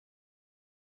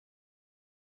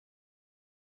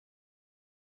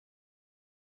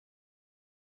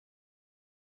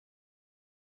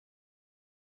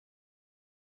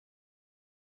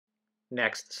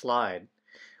Next slide.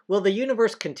 Will the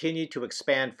universe continue to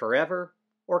expand forever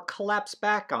or collapse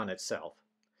back on itself?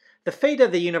 The fate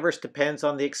of the universe depends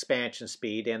on the expansion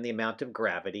speed and the amount of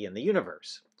gravity in the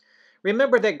universe.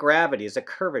 Remember that gravity is a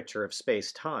curvature of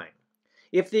space-time.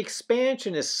 If the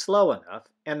expansion is slow enough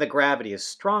and the gravity is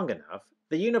strong enough,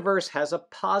 the universe has a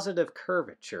positive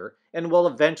curvature and will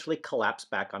eventually collapse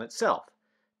back on itself.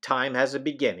 Time has a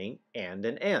beginning and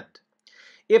an end.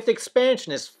 If the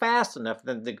expansion is fast enough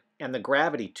and the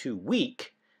gravity too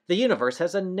weak, the universe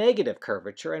has a negative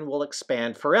curvature and will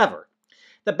expand forever.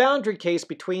 The boundary case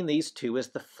between these two is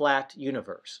the flat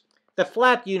universe. The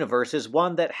flat universe is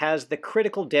one that has the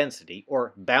critical density,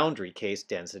 or boundary case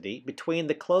density, between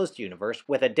the closed universe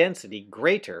with a density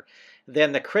greater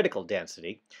than the critical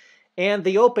density, and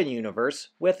the open universe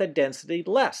with a density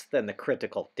less than the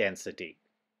critical density.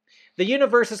 The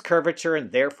universe's curvature,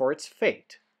 and therefore its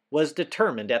fate, was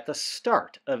determined at the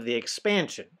start of the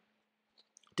expansion.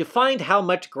 To find how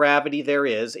much gravity there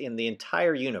is in the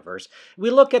entire universe, we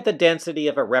look at the density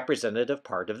of a representative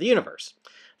part of the universe.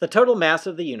 The total mass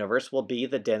of the universe will be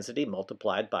the density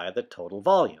multiplied by the total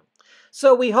volume.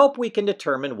 So we hope we can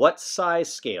determine what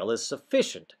size scale is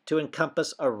sufficient to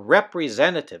encompass a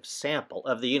representative sample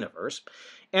of the universe,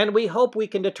 and we hope we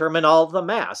can determine all the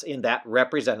mass in that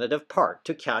representative part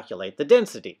to calculate the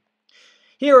density.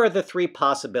 Here are the three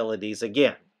possibilities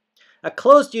again. A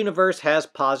closed universe has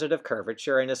positive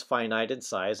curvature and is finite in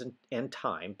size and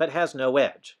time, but has no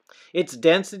edge. Its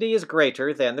density is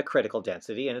greater than the critical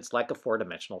density, and it's like a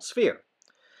four-dimensional sphere.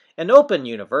 An open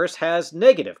universe has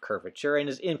negative curvature and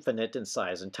is infinite in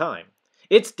size and time.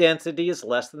 Its density is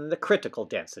less than the critical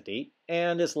density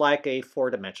and is like a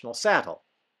four-dimensional saddle.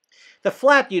 The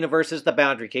flat universe is the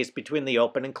boundary case between the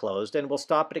open and closed and will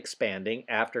stop at expanding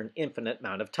after an infinite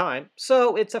amount of time,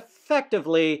 so it's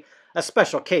effectively a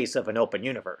special case of an open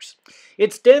universe.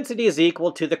 Its density is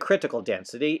equal to the critical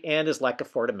density and is like a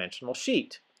four-dimensional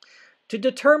sheet. To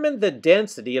determine the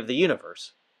density of the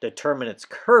universe, determine its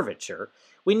curvature,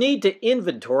 we need to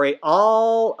inventory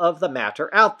all of the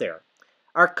matter out there.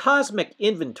 Our cosmic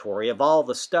inventory of all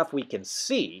the stuff we can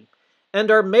see and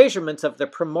our measurements of the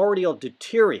primordial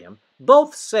deuterium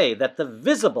both say that the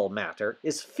visible matter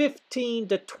is 15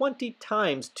 to 20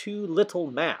 times too little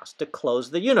mass to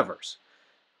close the universe.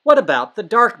 What about the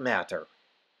dark matter?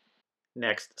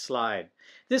 Next slide.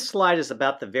 This slide is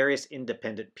about the various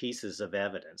independent pieces of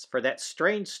evidence for that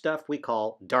strange stuff we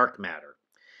call dark matter.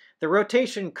 The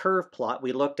rotation curve plot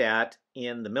we looked at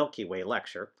in the Milky Way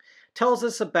lecture tells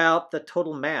us about the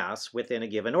total mass within a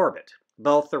given orbit,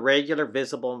 both the regular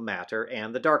visible matter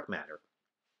and the dark matter.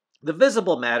 The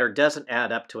visible matter doesn't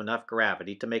add up to enough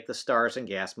gravity to make the stars and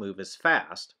gas move as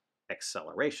fast,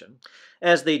 acceleration,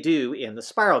 as they do in the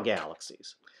spiral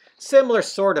galaxies. Similar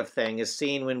sort of thing is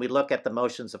seen when we look at the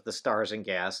motions of the stars and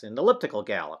gas in elliptical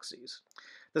galaxies.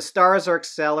 The stars are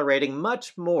accelerating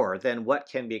much more than what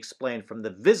can be explained from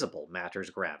the visible matter's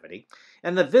gravity,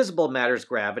 and the visible matter's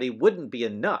gravity wouldn't be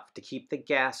enough to keep the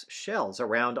gas shells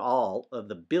around all of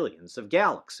the billions of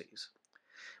galaxies.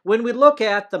 When we look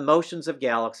at the motions of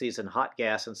galaxies in hot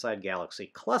gas inside galaxy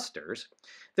clusters,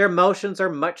 their motions are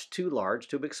much too large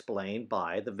to be explained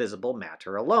by the visible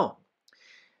matter alone.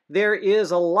 There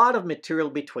is a lot of material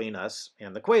between us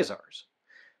and the quasars.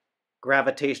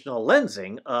 Gravitational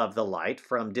lensing of the light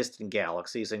from distant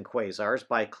galaxies and quasars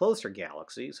by closer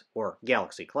galaxies, or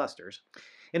galaxy clusters,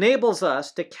 enables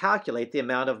us to calculate the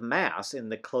amount of mass in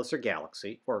the closer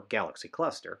galaxy, or galaxy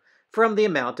cluster, from the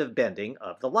amount of bending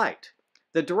of the light.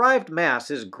 The derived mass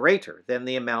is greater than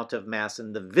the amount of mass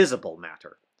in the visible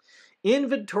matter.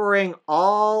 Inventorying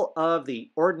all of the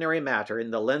ordinary matter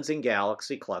in the lensing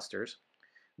galaxy clusters,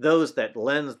 those that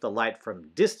lens the light from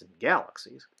distant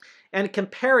galaxies, and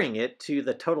comparing it to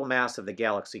the total mass of the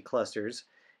galaxy clusters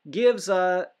gives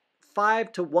a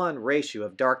 5-to-1 ratio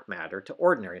of dark matter to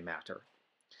ordinary matter.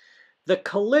 The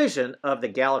collision of the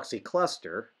galaxy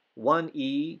cluster,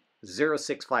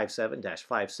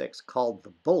 1E0657-56, called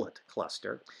the bullet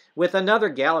cluster, with another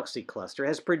galaxy cluster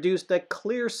has produced a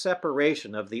clear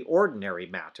separation of the ordinary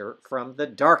matter from the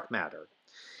dark matter.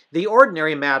 The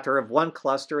ordinary matter of one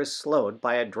cluster is slowed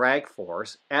by a drag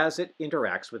force as it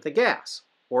interacts with the gas,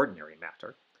 ordinary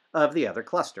matter, of the other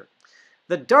cluster.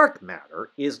 The dark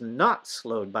matter is not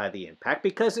slowed by the impact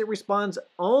because it responds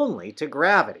only to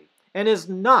gravity and is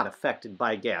not affected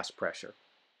by gas pressure.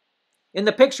 In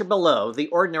the picture below, the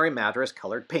ordinary matter is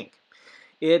colored pink.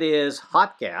 It is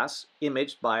hot gas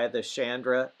imaged by the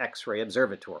Chandra X-ray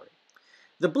Observatory.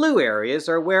 The blue areas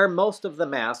are where most of the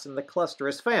mass in the cluster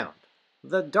is found,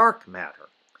 the dark matter.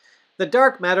 The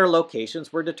dark matter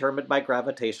locations were determined by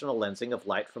gravitational lensing of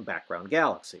light from background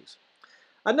galaxies.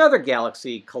 Another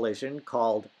galaxy collision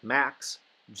called MAX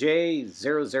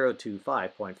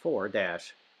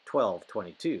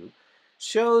J0025.4-1222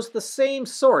 shows the same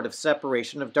sort of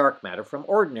separation of dark matter from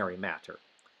ordinary matter.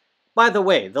 By the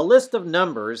way, the list of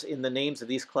numbers in the names of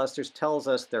these clusters tells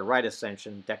us their right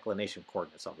ascension declination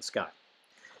coordinates on the sky.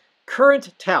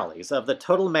 Current tallies of the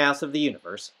total mass of the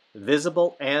universe,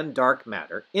 visible and dark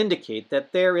matter, indicate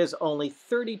that there is only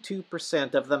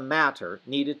 32% of the matter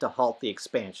needed to halt the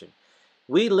expansion.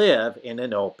 We live in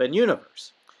an open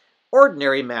universe.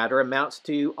 Ordinary matter amounts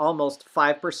to almost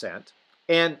 5%,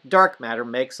 and dark matter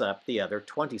makes up the other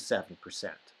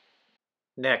 27%.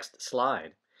 Next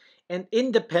slide. An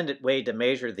independent way to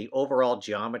measure the overall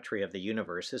geometry of the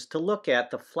universe is to look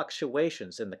at the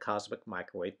fluctuations in the cosmic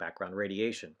microwave background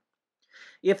radiation.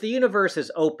 If the universe is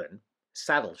open,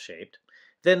 saddle-shaped,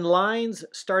 then lines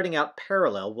starting out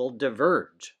parallel will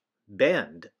diverge,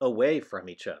 bend away from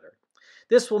each other.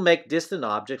 This will make distant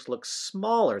objects look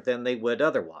smaller than they would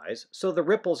otherwise, so the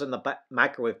ripples in the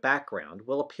microwave background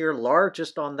will appear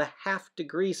largest on the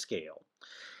half-degree scale.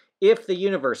 If the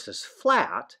universe is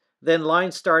flat, then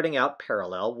lines starting out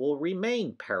parallel will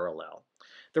remain parallel.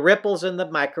 The ripples in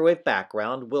the microwave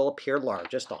background will appear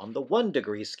largest on the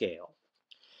 1-degree scale.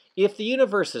 If the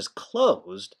universe is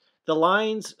closed, the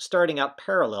lines starting out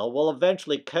parallel will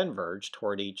eventually converge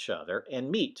toward each other and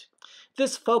meet.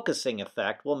 This focusing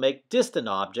effect will make distant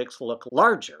objects look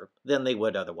larger than they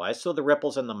would otherwise, so the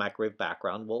ripples in the microwave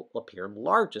background will appear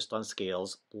largest on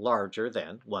scales larger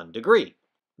than 1 degree.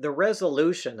 The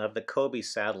resolution of the COBE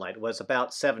satellite was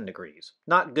about 7 degrees,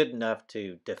 not good enough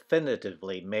to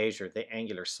definitively measure the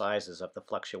angular sizes of the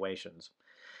fluctuations.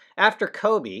 After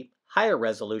COBE, higher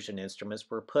resolution instruments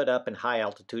were put up in high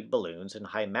altitude balloons in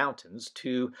high mountains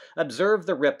to observe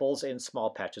the ripples in small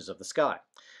patches of the sky.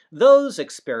 Those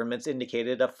experiments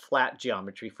indicated a flat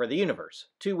geometry for the universe,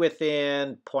 to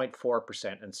within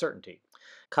 0.4% uncertainty.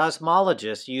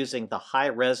 Cosmologists using the high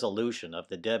resolution of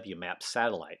the WMAP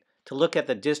satellite to look at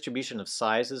the distribution of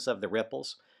sizes of the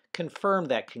ripples confirmed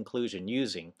that conclusion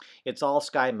using its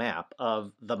all-sky map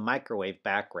of the microwave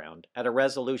background at a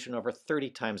resolution over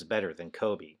 30 times better than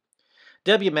COBE.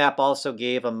 WMAP also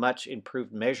gave a much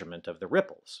improved measurement of the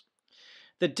ripples.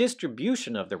 The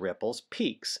distribution of the ripples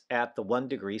peaks at the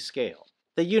 1-degree scale.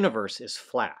 The universe is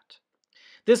flat.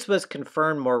 This was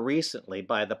confirmed more recently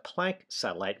by the Planck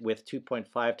satellite with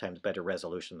 2.5 times better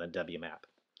resolution than WMAP.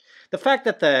 The fact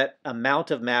that the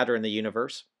amount of matter in the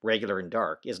universe, regular and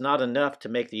dark, is not enough to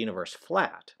make the universe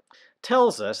flat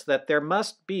tells us that there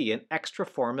must be an extra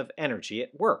form of energy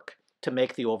at work to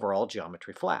make the overall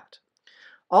geometry flat.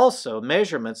 Also,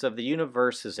 measurements of the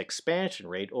universe's expansion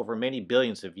rate over many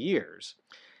billions of years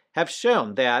have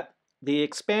shown that the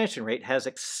expansion rate has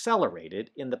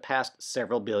accelerated in the past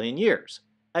several billion years,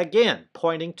 again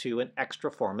pointing to an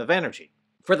extra form of energy.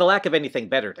 For the lack of anything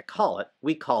better to call it,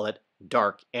 we call it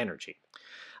dark energy.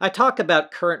 I talk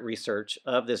about current research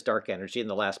of this dark energy in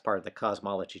the last part of the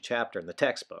cosmology chapter in the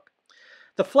textbook.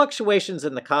 The fluctuations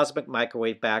in the cosmic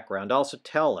microwave background also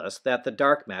tell us that the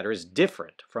dark matter is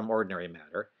different from ordinary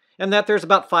matter, and that there's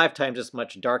about 5 times as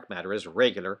much dark matter as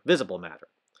regular visible matter.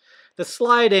 The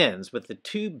slide ends with the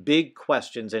 2 big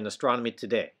questions in astronomy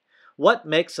today. What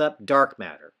makes up dark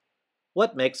matter?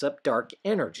 What makes up dark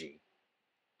energy?